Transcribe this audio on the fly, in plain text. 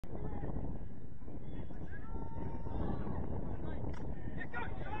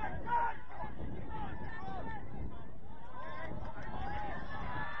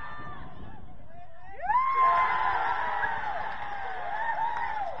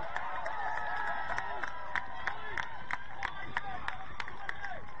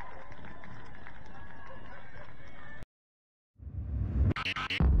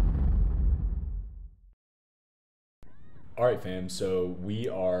Alright fam, so we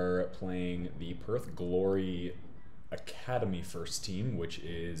are playing the Perth Glory Academy first team, which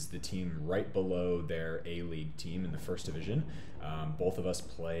is the team right below their A-League team in the first division. Both of us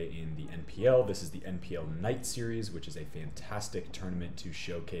play in the NPL. This is the NPL Night Series, which is a fantastic tournament to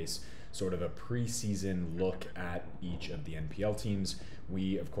showcase sort of a preseason look at each of the NPL teams.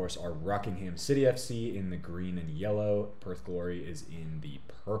 We, of course, are Rockingham City FC in the green and yellow. Perth Glory is in the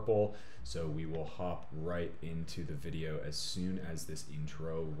purple. So we will hop right into the video as soon as this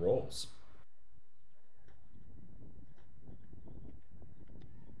intro rolls.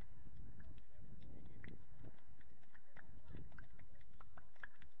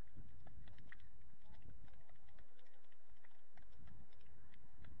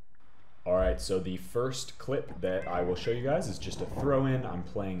 Alright, so the first clip that I will show you guys is just a throw-in. I'm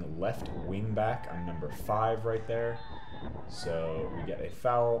playing left wing back. I'm number 5 right there. So we get a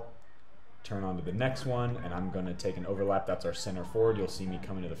foul, turn on to the next one, and I'm going to take an overlap. That's our center forward. You'll see me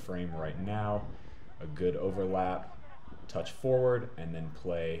coming to the frame right now. A good overlap, touch forward, and then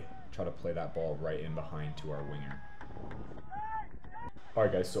try to play that ball right in behind to our winger.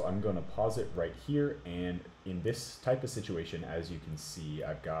 Alright guys, so I'm going to pause it right here, and in this type of situation, as you can see,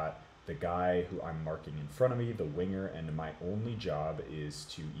 I've got the guy who I'm marking in front of me, the winger, and my only job is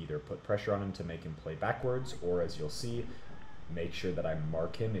to either put pressure on him to make him play backwards, or as you'll see, make sure that I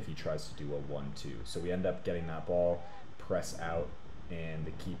mark him if he tries to do a 1-2. So we end up getting that ball, press out, and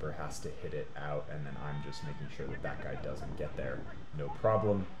the keeper has to hit it out, and then I'm just making sure that that guy doesn't get there. No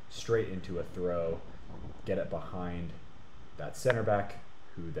problem, straight into a throw, get it behind that center back,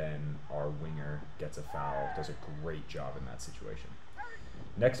 who then our winger gets a foul, does a great job in that situation.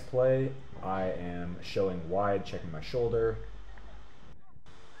 Next play, I am showing wide, checking my shoulder,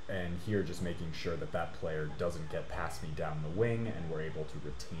 and here just making sure that that player doesn't get past me down the wing, and we're able to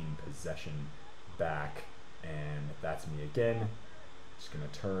retain possession back, and that's me again. Just gonna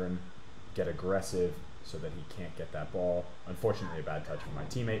turn, get aggressive so that he can't get that ball. Unfortunately, a bad touch from my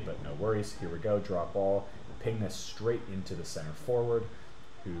teammate, but no worries. Here we go, drop ball, ping this straight into the center forward,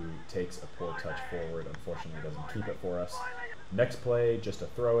 who takes a poor touch forward, unfortunately doesn't keep it for us. Next play, just a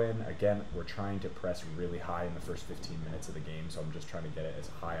throw in. Again, we're trying to press really high in the first 15 minutes of the game, so I'm just trying to get it as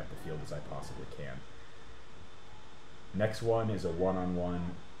high up the field as I possibly can. Next one is a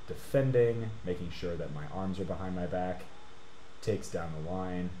one-on-one defending, making sure that my arms are behind my back, takes down the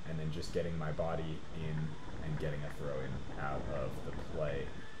line, and then just getting my body in and getting a throw in out of the play.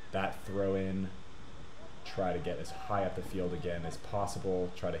 That throw in, try to get as high up the field again as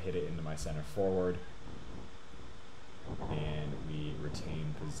possible, try to hit it into my center forward, and we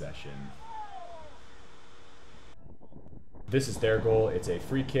retain possession. This is their goal. It's a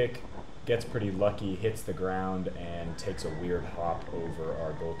free kick, gets pretty lucky, hits the ground, and takes a weird hop over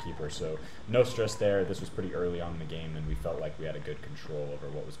our goalkeeper. So no stress there. This was pretty early on in the game, and we felt like we had a good control over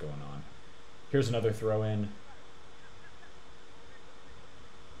what was going on. Here's another throw in.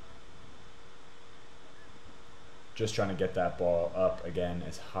 Just trying to get that ball up again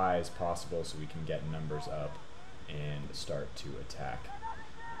as high as possible so we can get numbers up and start to attack.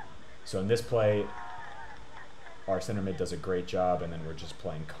 So in this play, our center mid does a great job, and then we're just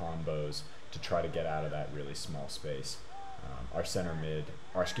playing combos to try to get out of that really small space. Our center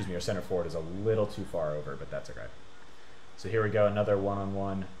forward is a little too far over, but that's okay. So here we go, another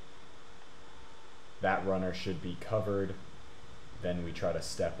one-on-one. That runner should be covered. Then we try to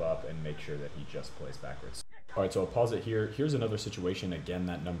step up and make sure that he just plays backwards. Alright, so I'll pause it here. Here's another situation, again,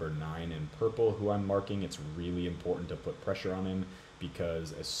 that number 9 in purple who I'm marking. It's really important to put pressure on him,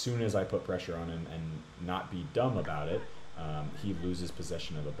 because as soon as I put pressure on him and not be dumb about it, he loses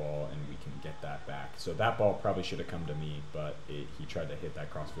possession of the ball and we can get that back. So that ball probably should have come to me, but he tried to hit that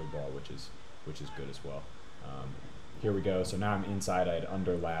crossfield ball, which is good as well. Here we go. So now I'm inside. I had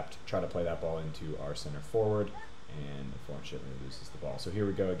underlapped, try to play that ball into our center forward, and unfortunately loses the ball. So here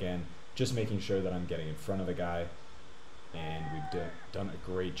we go again. Just making sure that I'm getting in front of the guy, and we've done a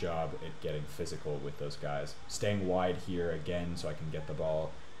great job at getting physical with those guys. Staying wide here again so I can get the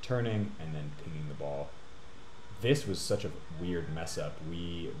ball, turning, and then pinging the ball. This was such a weird mess up.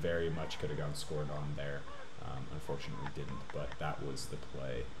 We very much could have gone scored on there. Unfortunately didn't, but that was the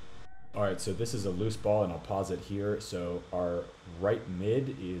play. Alright, so this is a loose ball, and I'll pause it here. So our right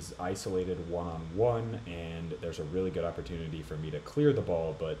mid is isolated one-on-one, and there's a really good opportunity for me to clear the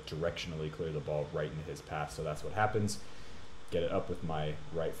ball, but directionally clear the ball right into his path. So that's what happens. Get it up with my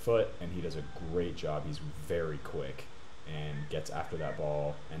right foot, and he does a great job. He's very quick and gets after that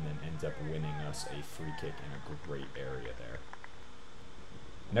ball, and then ends up winning us a free kick in a great area there.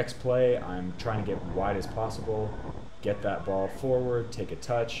 Next play, I'm trying to get wide as possible, get that ball forward, take a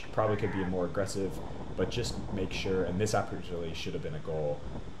touch, probably could be more aggressive, but just make sure, and this actually should have been a goal,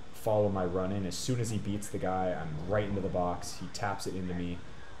 follow my run in. As soon as he beats the guy, I'm right into the box, he taps it into me,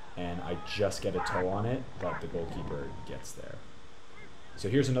 and I just get a toe on it, but the goalkeeper gets there. So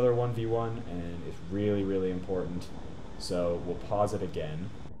here's another 1v1, and it's really, really important. So we'll pause it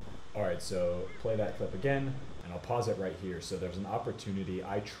again. All right, so play that clip again, and I'll pause it right here. So there's an opportunity.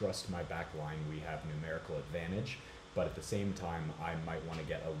 I trust my back line. We have numerical advantage, but at the same time, I might want to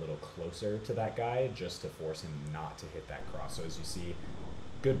get a little closer to that guy just to force him not to hit that cross. So as you see,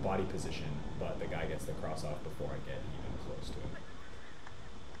 good body position, but the guy gets the cross off before I get even close to him.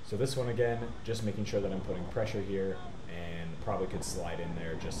 So this one again, just making sure that I'm putting pressure here, and probably could slide in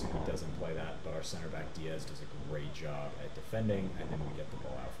there just so he doesn't play that, but our center back Diaz does a great job at defending, and then we get the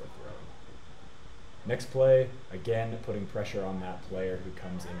ball out for a throw. Next play, again, putting pressure on that player who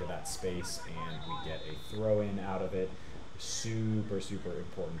comes into that space, and we get a throw in out of it. Super, super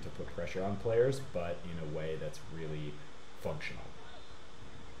important to put pressure on players, but in a way that's really functional.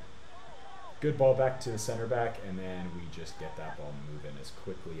 Good ball back to the center back, and then we just get that ball moving as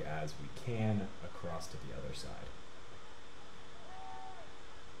quickly as we can across to the other side.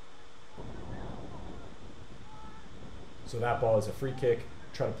 So that ball is a free kick.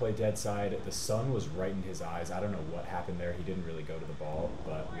 Try to play dead side. The sun was right in his eyes. I don't know what happened there. He didn't really go to the ball,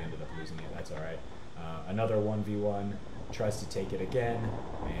 but we ended up losing it. That's all right. Another 1v1. Tries to take it again,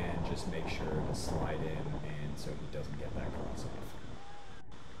 and just make sure to slide in, and so he doesn't get that cross off.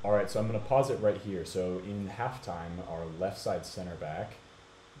 All right, so I'm going to pause it right here. So in halftime, our left side center back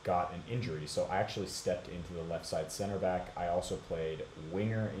got an injury. So I actually stepped into the left side center back. I also played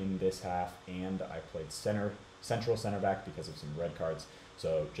winger in this half, and I played central center back because of some red cards.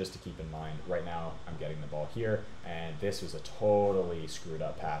 So just to keep in mind, right now I'm getting the ball here, and this was a totally screwed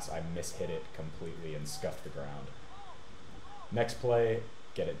up pass. I mishit it completely and scuffed the ground. Next play,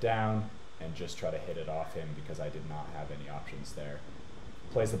 get it down and just try to hit it off him because I did not have any options there.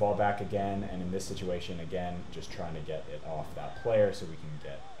 Plays the ball back again, and in this situation, again, just trying to get it off that player so we can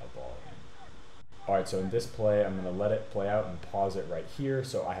get a ball in. All right, so in this play, I'm going to let it play out and pause it right here.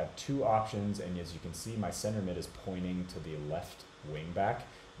 So I have two options, and as you can see, my center mid is pointing to the left wing back.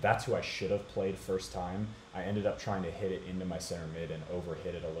 That's who I should have played first time. I ended up trying to hit it into my center mid and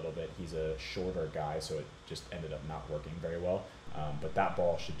overhit it a little bit. He's a shorter guy, so it just ended up not working very well. But that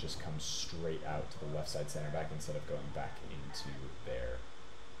ball should just come straight out to the left side center back instead of going back into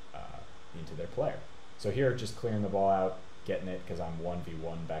their player. So here, just clearing the ball out, getting it because I'm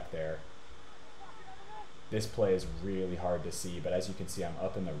 1v1 back there. This play is really hard to see, but as you can see, I'm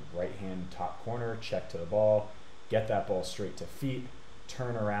up in the right-hand top corner, check to the ball, get that ball straight to feet,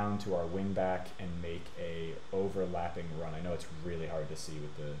 turn around to our wing back, and make a overlapping run. I know it's really hard to see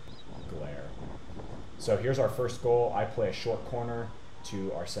with the glare. So here's our first goal. I play a short corner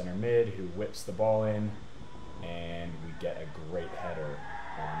to our center mid, who whips the ball in, and we get a great header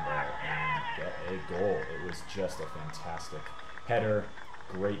on there and get a goal. It was just a fantastic header,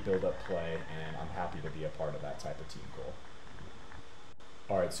 great build-up play, and I'm happy to be a part of that type of team goal.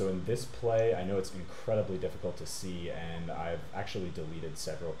 All right, so in this play, I know it's incredibly difficult to see, and I've actually deleted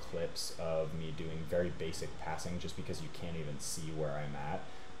several clips of me doing very basic passing just because you can't even see where I'm at.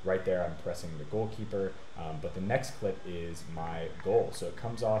 Right there, I'm pressing the goalkeeper, but the next clip is my goal. So it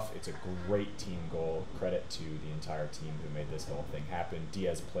comes off, it's a great team goal. Credit to the entire team who made this whole thing happen.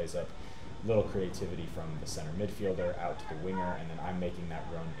 Diaz plays up little creativity from the center midfielder out to the winger, and then I'm making that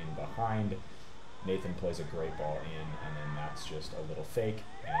run in behind. Nathan plays a great ball in, and then that's just a little fake,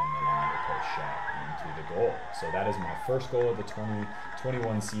 and then another post shot into the goal. So that is my first goal of the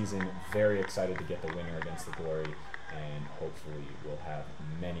 2021 season. Very excited to get the winner against the Glory, and hopefully we'll have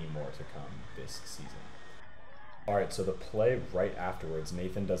many more to come this season. All right, so the play right afterwards,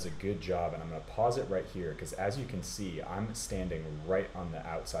 Nathan does a good job, and I'm going to pause it right here because as you can see, I'm standing right on the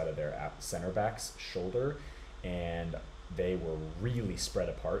outside of their center back's shoulder, and they were really spread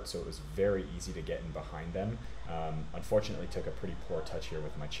apart, so it was very easy to get in behind them. Unfortunately, took a pretty poor touch here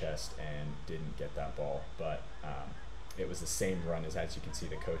with my chest and didn't get that ball, but it was the same run as you can see,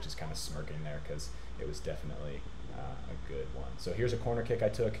 the coach is kind of smirking there because it was definitely a good one. So here's a corner kick I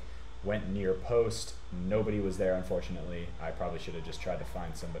took, went near post, nobody was there unfortunately. I probably should have just tried to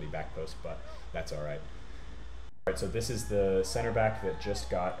find somebody back post, but that's all right. All right, so this is the center back that just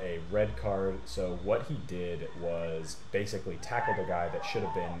got a red card. So what he did was basically tackled a guy that should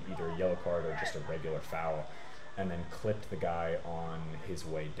have been either a yellow card or just a regular foul, and then clipped the guy on his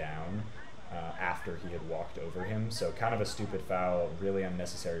way down after he had walked over him. So kind of a stupid foul, really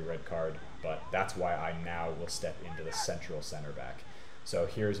unnecessary red card, but that's why I now will step into the central center back. So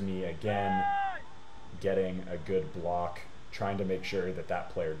here's me again, getting a good block trying to make sure that that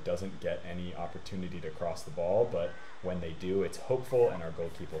player doesn't get any opportunity to cross the ball, but when they do, it's hopeful and our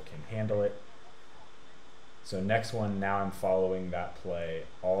goalkeeper can handle it. So next one, now I'm following that play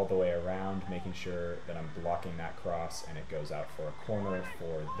all the way around, making sure that I'm blocking that cross and it goes out for a corner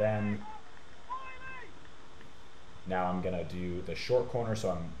for them. Now I'm gonna do the short corner,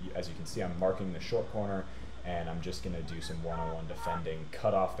 so as you can see, I'm marking the short corner, and I'm just gonna do some one-on-one defending,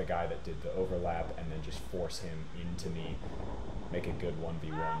 cut off the guy that did the overlap, and then just force him into me, make a good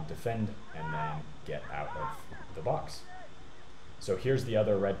 1v1 defend, and then get out of the box. So here's the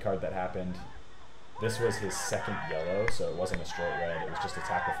other red card that happened. This was his second yellow, so it wasn't a straight red, it was just a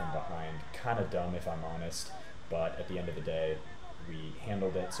tackle from behind. Kind of dumb if I'm honest, but at the end of the day, we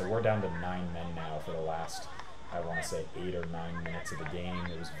handled it. So we're down to 9 men now for the last, I want to say 8 or 9 minutes of the game.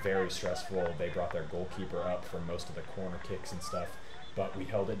 It was very stressful. They brought their goalkeeper up for most of the corner kicks and stuff, but we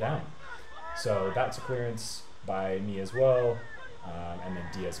held it down. So that's a clearance by me as well, and then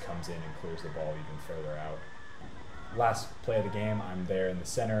Diaz comes in and clears the ball even further out. Last play of the game, I'm there in the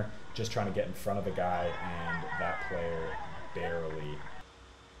center, just trying to get in front of the guy, and that player barely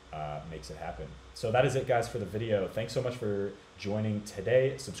makes it happen. So that is it, guys, for the video. Thanks so much for joining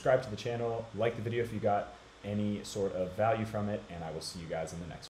today. Subscribe to the channel, like the video if you got any sort of value from it, and I will see you guys in the next one.